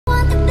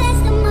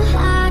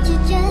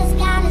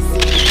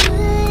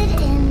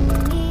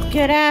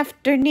Good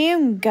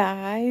afternoon,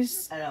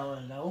 guys.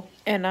 Hello.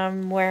 And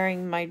I'm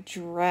wearing my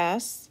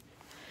dress.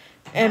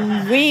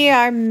 And we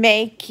are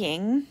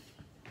making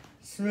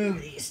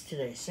Smoothies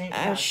today.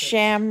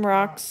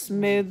 shamrock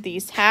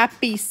smoothies.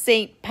 Happy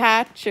St.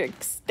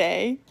 Patrick's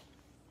Day.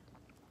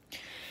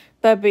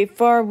 But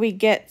before we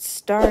get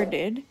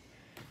started,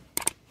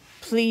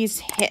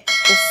 please hit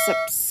the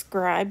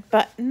subscribe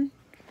button.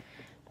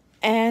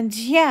 And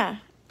yeah,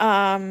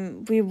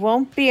 we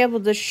won't be able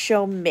to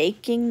show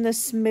making the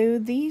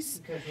smoothies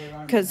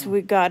because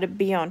we got to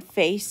be on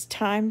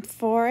FaceTime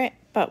for it.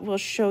 But we'll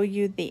show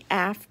you the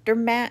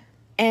aftermath.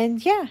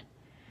 And yeah.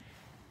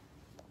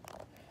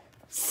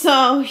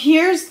 So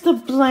here's the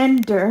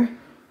blender.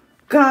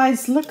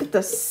 Guys, look at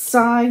the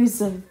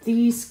size of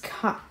these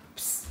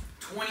cups.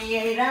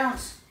 28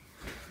 ounce.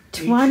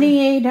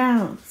 28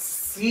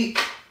 ounce.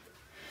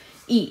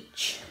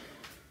 Each.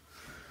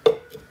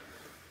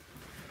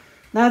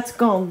 That's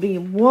going to be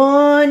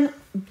one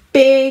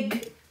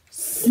big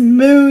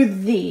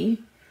smoothie.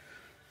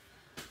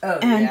 Oh,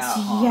 and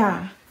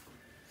yeah.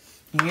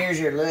 Here's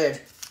your lid.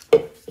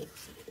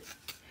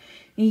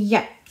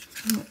 Yeah.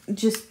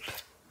 Just,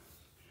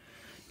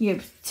 you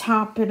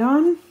top it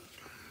on.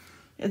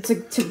 It's a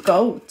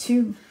to-go,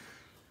 too.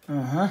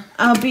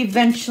 I'll be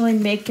eventually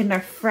making a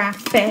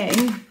frappe.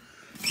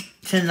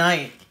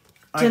 Tonight?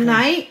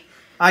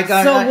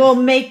 So we'll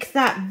make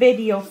that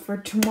video for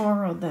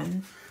tomorrow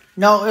then.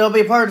 No, it'll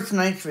be part of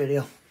tonight's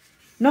video.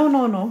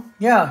 No.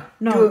 Yeah.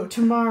 No,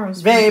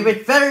 tomorrow's video. Babe,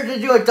 it's better to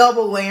do a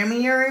double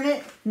whammy in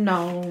it.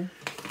 No.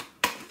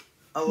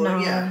 Oh, no,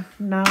 yeah.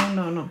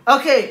 No.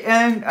 Okay,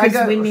 and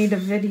we need a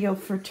video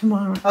for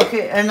tomorrow.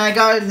 Okay, and I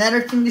got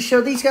another thing to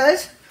show these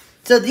guys.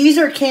 So these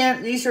are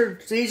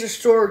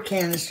stored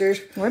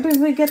canisters. Where did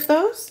we get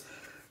those?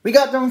 We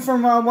got them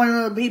from one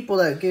of the people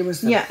that gave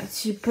us them. Yeah,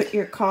 you put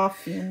your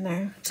coffee in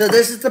there. So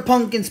this is the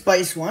pumpkin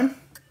spice one.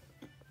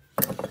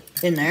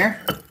 In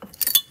there.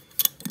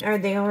 Are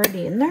they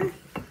already in there?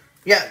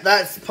 Yeah,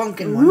 that's the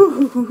pumpkin one.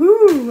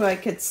 Ooh, I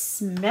could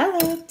smell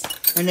it.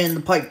 And then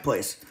the Pike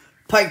Place.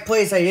 Pike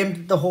Place, I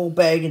emptied the whole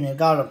bag and it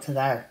got up to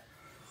that.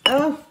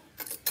 Oh.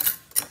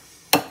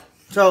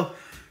 So,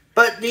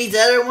 but these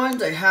other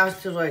ones, I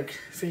have to like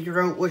figure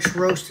out which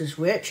roast is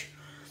which.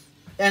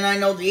 And I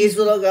know these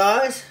little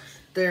guys,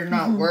 they're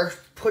not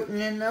worth putting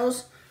in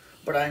those.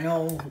 But I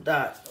know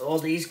that all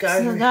these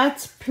guys So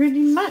that's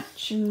pretty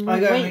much. And we're I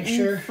gotta waiting make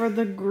sure for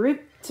the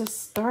group to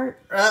start.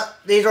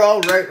 These are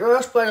all light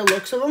roast by the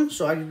looks of them.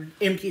 So I can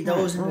empty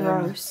those in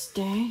roast,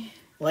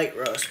 light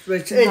roast.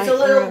 It's light a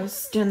little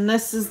roast. And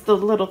this is the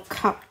little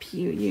cup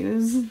you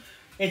use.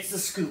 It's the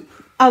scoop.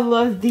 I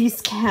love these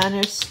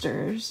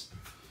canisters.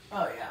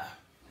 Oh, yeah.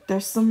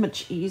 They're so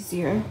much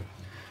easier.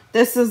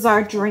 This is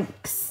our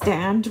drink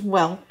stand.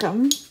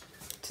 Welcome.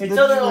 It's a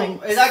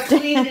little. I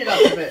cleaned it up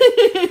a bit.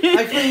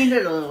 I cleaned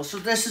it a little. So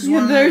this is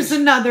one. There's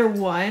another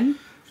one.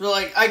 So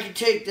like I could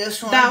take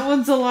this one. That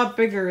one's a lot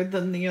bigger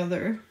than the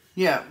other.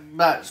 Yeah,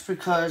 that's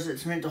because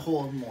it's meant to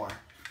hold more.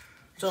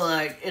 So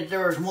like if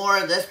there was more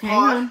of this Hang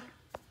pod. on.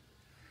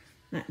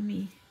 Let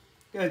me.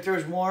 If there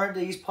was more of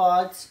these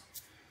pods.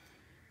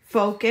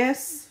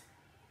 Focus.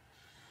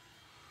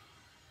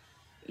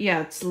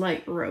 Yeah, it's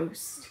light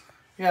roast.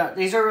 Yeah,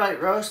 these are light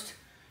roast.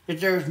 If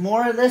there was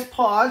more of this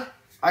pod,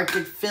 I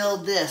could fill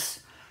this,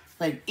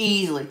 like,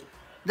 easily.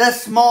 The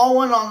small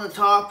one on the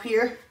top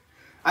here,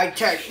 I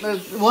checked.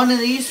 One of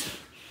these,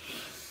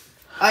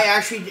 I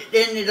actually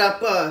ended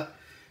up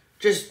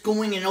just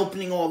going and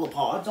opening all the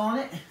pods on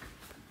it.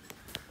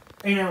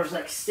 And there was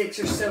like 6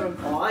 or 7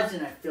 pods,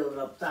 and I filled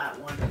up that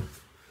one.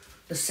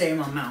 The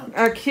same amount.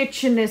 Our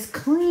kitchen is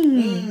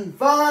clean.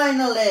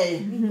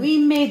 Finally! We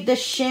made the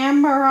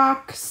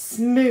shamrock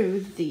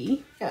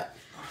smoothie. Yeah.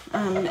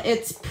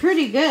 It's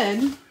pretty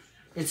good.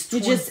 It's you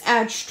just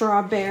add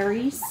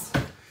strawberries,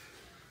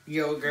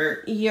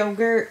 yogurt,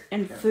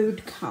 and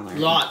food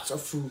coloring. Lots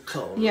of food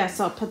coloring. Yes,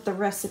 I'll put the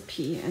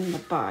recipe in the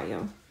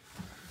bio.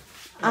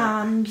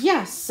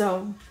 Yeah,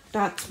 so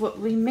that's what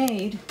we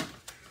made.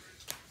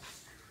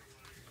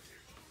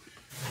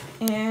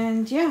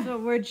 And yeah, so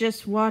we're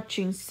just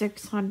watching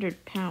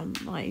 600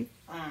 Pound Life.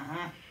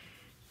 I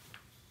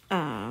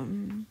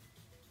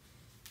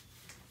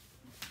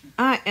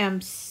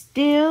am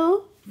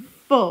still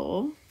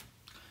full.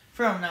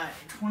 From that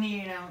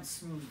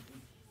 28-ounce smoothie.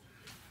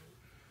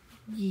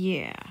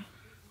 Yeah.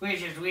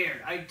 Which is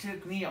weird. I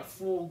took me a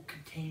full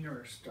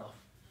container of stuff.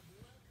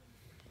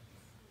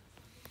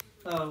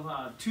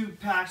 Of 2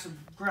 packs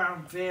of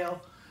ground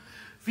veal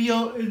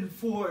and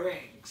 4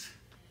 eggs.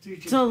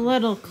 It's a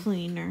little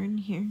cleaner in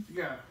here.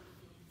 Yeah.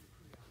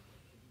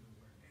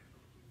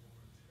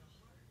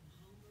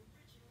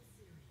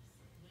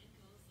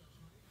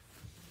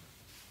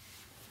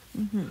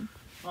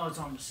 Oh, it's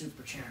on the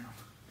Super Channel.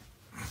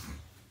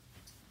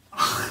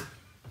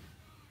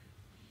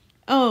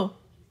 Oh,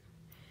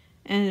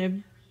 and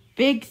a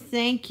big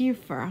thank you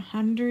for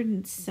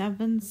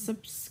 107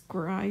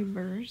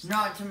 subscribers.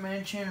 Not to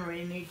mention,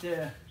 we need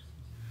to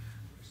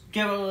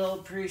give a little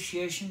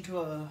appreciation to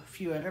a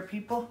few other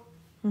people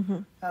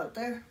out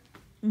there.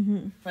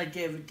 like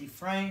David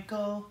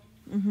DeFranco,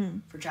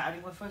 for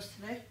chatting with us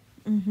today.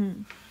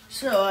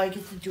 So I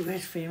get to do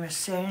his famous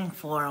saying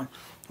for him.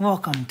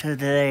 Welcome to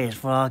today's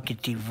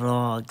Rockety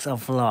Vlogs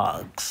of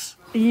Vlogs.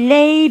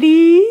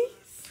 Ladies,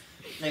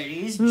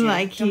 Gentlemen.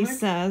 like he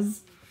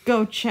says,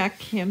 go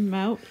check him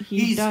out.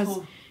 He's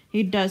cool.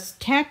 He does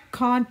tech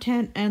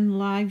content and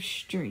live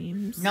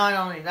streams. Not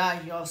only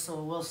that, he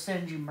also will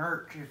send you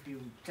merch if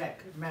you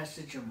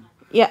message him.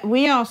 Yeah,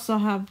 we also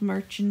have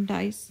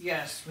merchandise.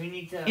 Yes, we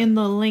need to. In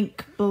the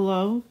link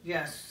below.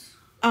 Yes.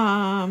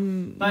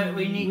 But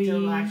we need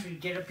to actually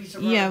get a piece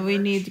of merch. Yeah, we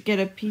need to get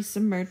a piece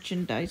of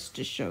merchandise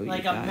to show like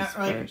you guys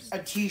first.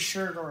 Like a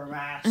t-shirt or a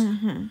mask,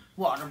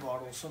 water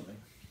bottle, something.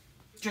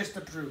 Just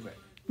to prove it.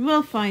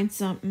 We'll find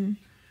something.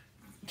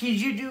 Can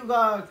you do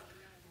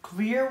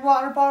clear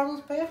water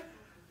bottles, babe?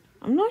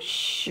 I'm not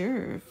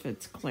sure if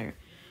it's clear.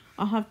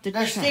 I'll have to check.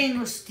 There's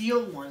stainless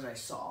steel ones I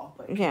saw,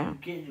 but yeah, you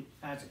get it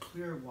as a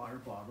clear water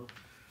bottle.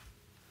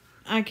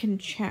 I can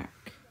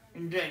check.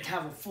 And then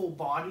have a full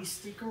body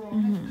sticker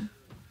on it.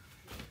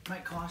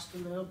 Might cost a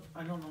little.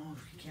 I don't know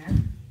if you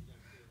can.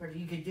 But if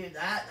you could do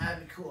that,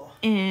 that'd be cool.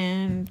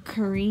 And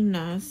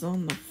Karina's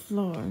on the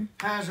floor.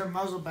 Has her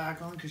muzzle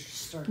back on because she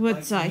started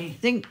Which I me.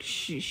 think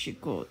she should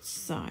go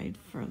outside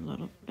for a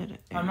little bit of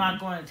air. I'm not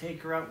going to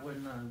take her out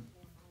when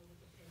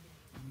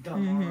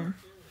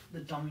the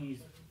dummies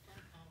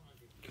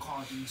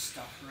causing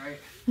stuff, right?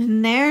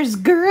 And there's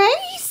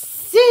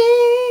Gracie.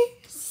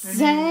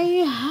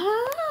 Say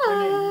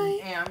hi.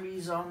 And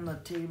Amy's on the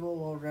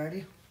table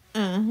already.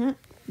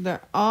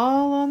 They're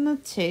all on the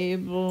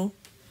table.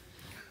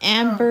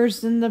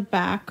 Amber's in the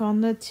back on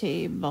the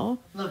table.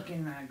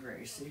 Looking at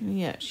Gracie.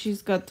 Yeah,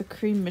 she's got the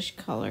creamish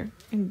color.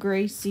 And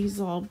Gracie's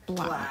all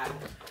black.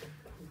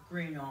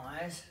 Green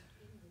eyes.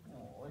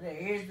 Oh,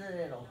 there's the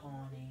little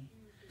honey.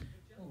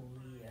 Oh,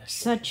 yes.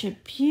 Such a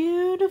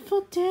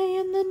beautiful day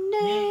in the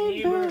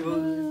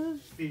neighborhood.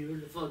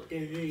 Beautiful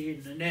day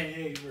in the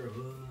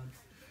neighborhood.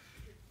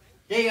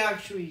 They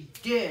actually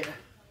did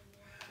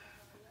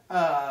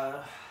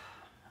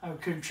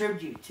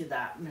contribute to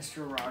that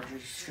Mr.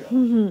 Rogers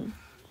show.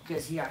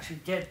 Because he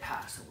actually did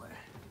pass away.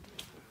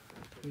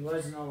 He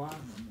wasn't alive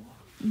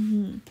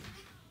anymore.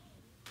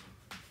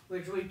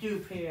 Which we do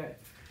pay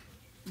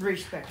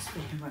respects to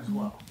him as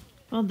well.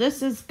 Well,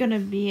 this is going to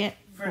be it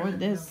for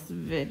this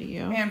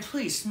video. And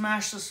please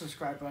smash the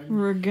subscribe button.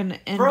 We're going to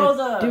end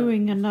up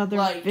doing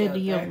another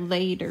video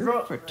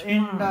later for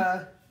tomorrow.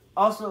 And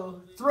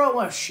also,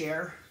 throw a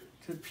share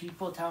to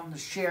people. Tell them to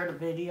share the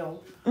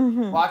video.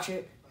 Watch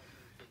it.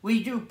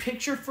 We do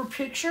picture for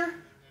picture,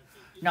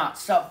 not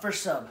sub for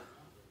sub.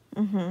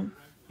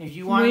 If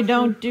you want, we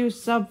don't do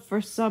sub for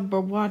sub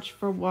or watch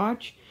for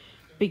watch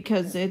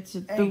because it's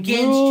the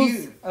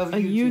rules of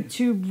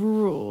YouTube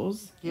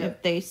rules. Yep.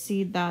 If they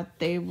see that,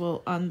 they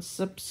will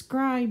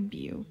unsubscribe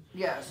you.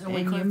 Yes, and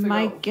you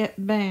might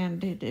get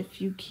banned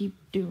if you keep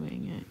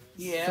doing it.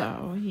 Yeah.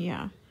 So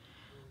yeah.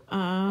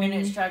 And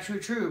it's actually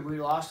true. We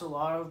lost a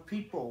lot of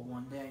people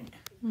one day.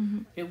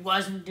 It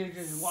wasn't due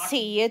to watching.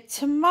 See you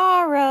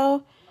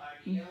tomorrow.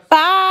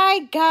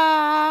 Bye,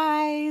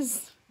 guys.